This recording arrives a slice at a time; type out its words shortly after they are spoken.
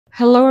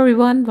Hello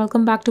everyone,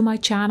 welcome back to my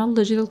channel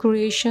Digital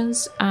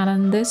Creations, and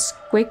in this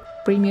quick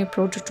Premiere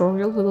Pro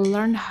tutorial we will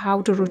learn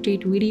how to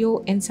rotate video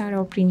inside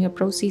our Premiere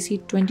Pro CC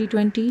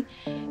 2020.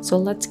 So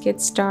let's get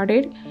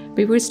started.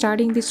 Before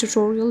starting this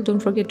tutorial,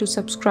 don't forget to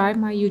subscribe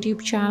my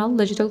YouTube channel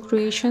Digital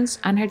Creations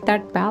and hit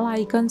that bell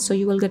icon so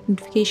you will get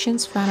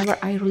notifications whenever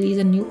I release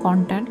a new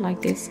content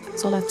like this.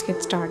 So let's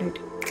get started.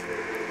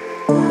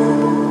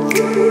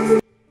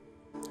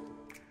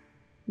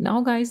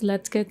 Now guys,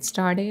 let's get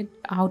started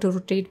how to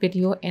rotate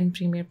video in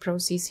Premiere Pro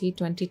CC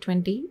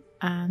 2020.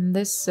 And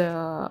this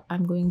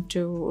I'm going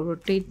to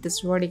rotate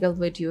this vertical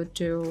video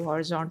to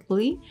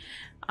horizontally,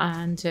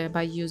 and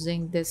by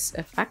using this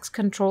effects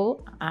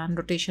control and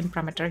rotation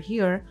parameter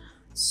here.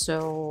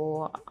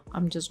 So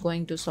I'm just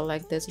going to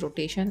select this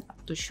rotation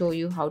to show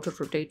you how to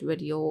rotate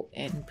video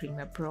in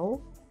Premiere Pro.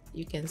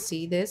 You can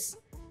see this.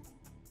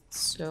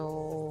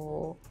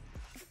 So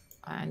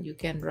and you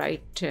can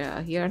write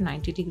here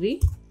 90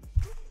 degree.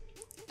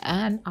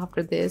 And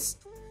after this,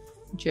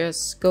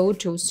 just go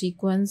to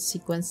sequence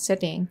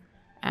setting,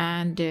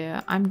 and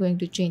I'm going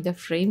to change the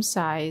frame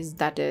size,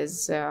 that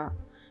is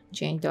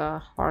change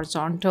the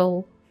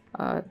horizontal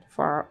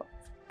for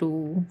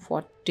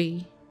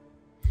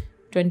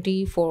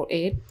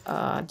 2048,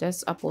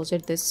 just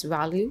opposite this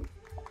value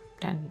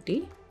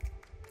 1080,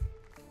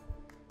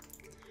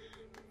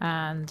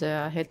 and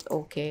hit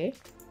OK.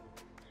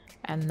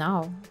 And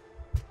now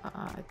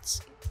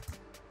it's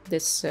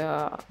this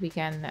we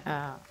can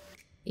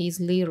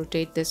easily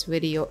rotate this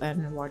video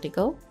in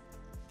vertical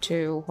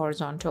to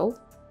horizontal.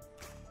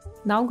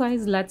 Now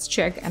guys, let's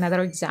check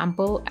another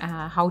example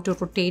how to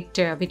rotate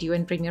video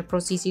in Premiere Pro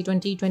CC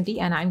 2020,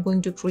 and I'm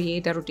going to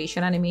create a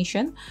rotation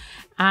animation.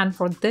 And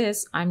for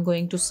this I'm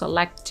going to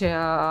select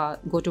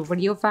go to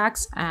video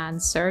effects and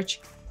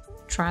search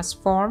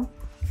transform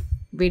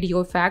video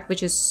effect,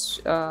 which is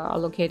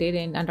located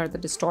in under the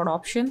distort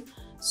option.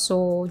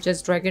 So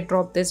just drag and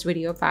drop this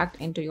video effect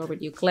into your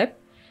video clip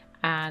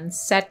and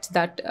set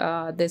that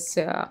this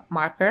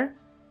marker,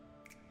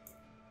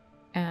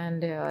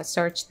 and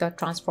search the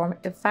transform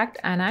effect,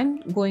 and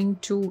I'm going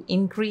to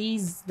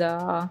increase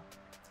the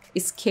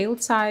scale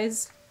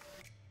size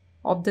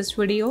of this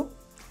video,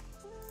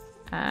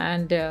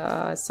 and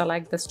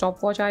select the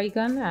stopwatch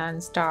icon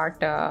and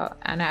start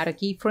and add a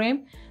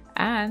keyframe.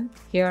 And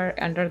here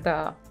under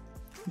the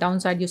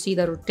downside you see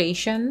the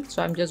rotation,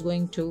 so I'm just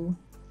going to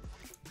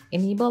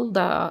enable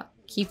the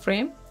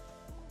keyframe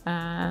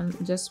and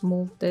just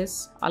move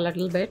this a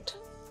little bit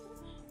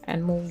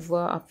and move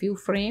a few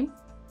frames,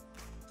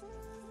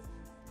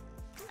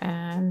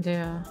 and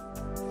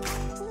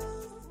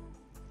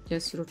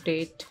just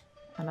rotate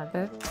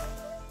another.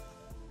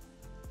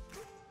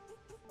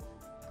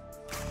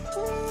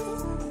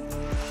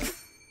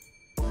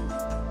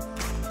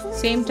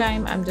 Same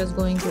time I'm just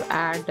going to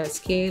add a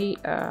scale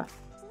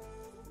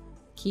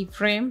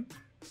keyframe,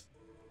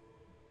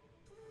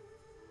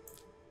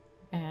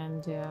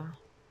 and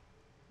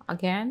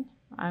again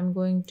I'm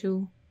going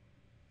to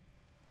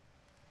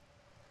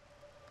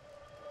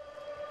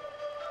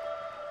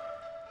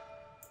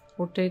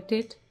rotate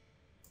it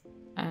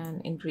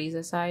and increase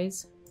the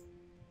size,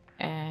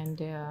 and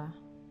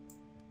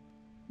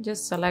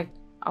just select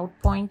out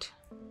point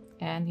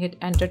and hit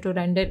enter to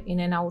render in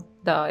and out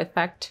the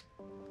effect.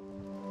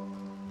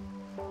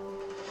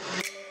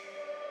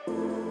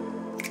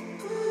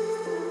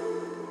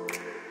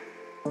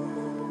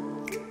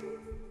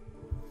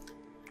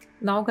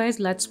 Now guys,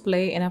 let's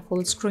play in a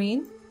full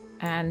screen,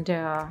 and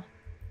now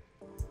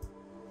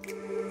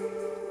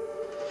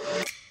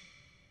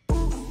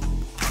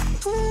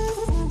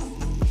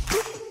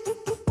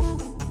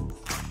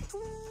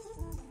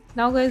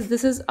guys,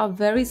 this is a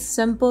very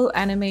simple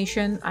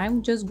animation.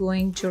 I'm just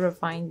going to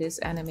refine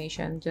this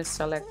animation. Just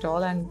select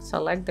all and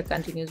select the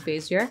continuous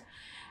bezier,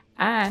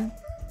 and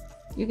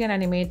you can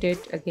animate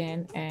it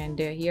again. And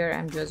here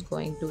I'm just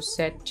going to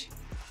set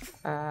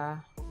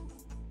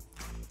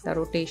the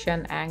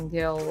rotation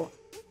angle,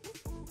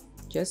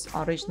 just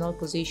original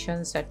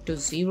position set to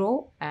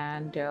 0,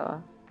 and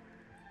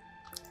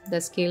the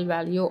scale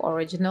value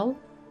original,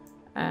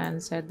 and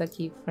set the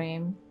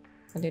keyframe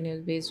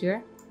continuous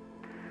bezier.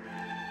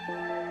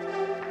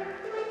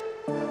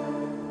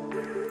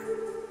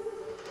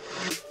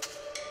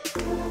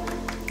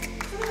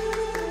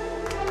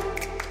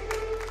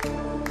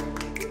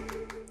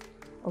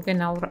 Okay,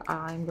 now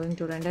I'm going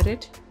to render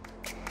it.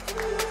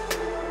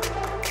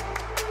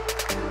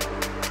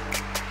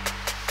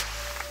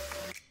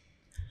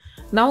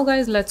 Now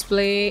guys, let's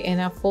play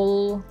in a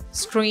full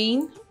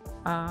screen.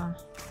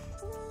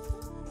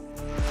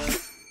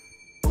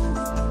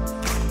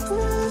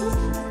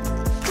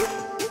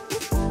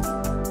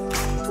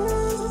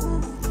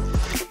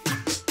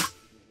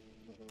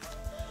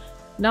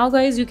 Now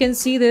guys, you can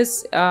see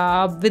this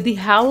with the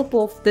help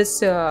of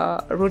this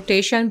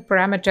rotation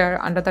parameter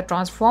under the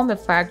transform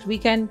effect, we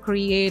can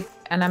create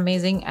an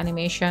amazing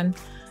animation.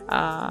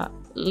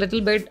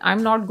 Little bit,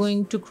 I'm not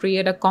going to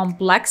create a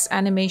complex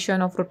animation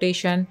of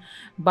rotation,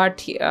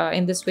 but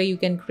in this way you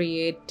can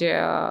create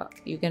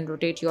you can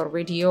rotate your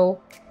video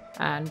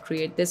and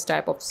create this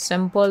type of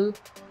simple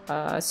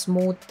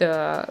smooth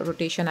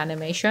rotation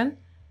animation.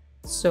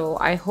 So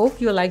I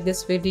hope you like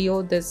this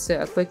video, this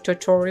quick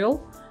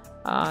tutorial.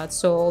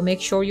 So make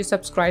sure you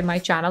subscribe my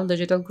channel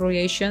Digital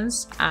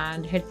Creations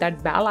and hit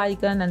that bell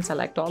icon and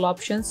select all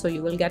options so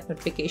you will get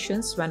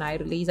notifications when I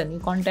release a new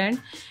content.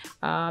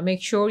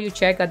 Make sure you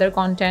check other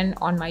content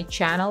on my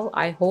channel.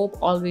 I hope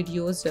all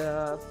videos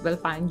will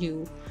find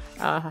you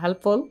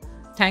helpful.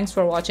 Thanks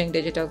for watching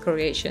Digital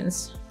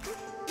Creations.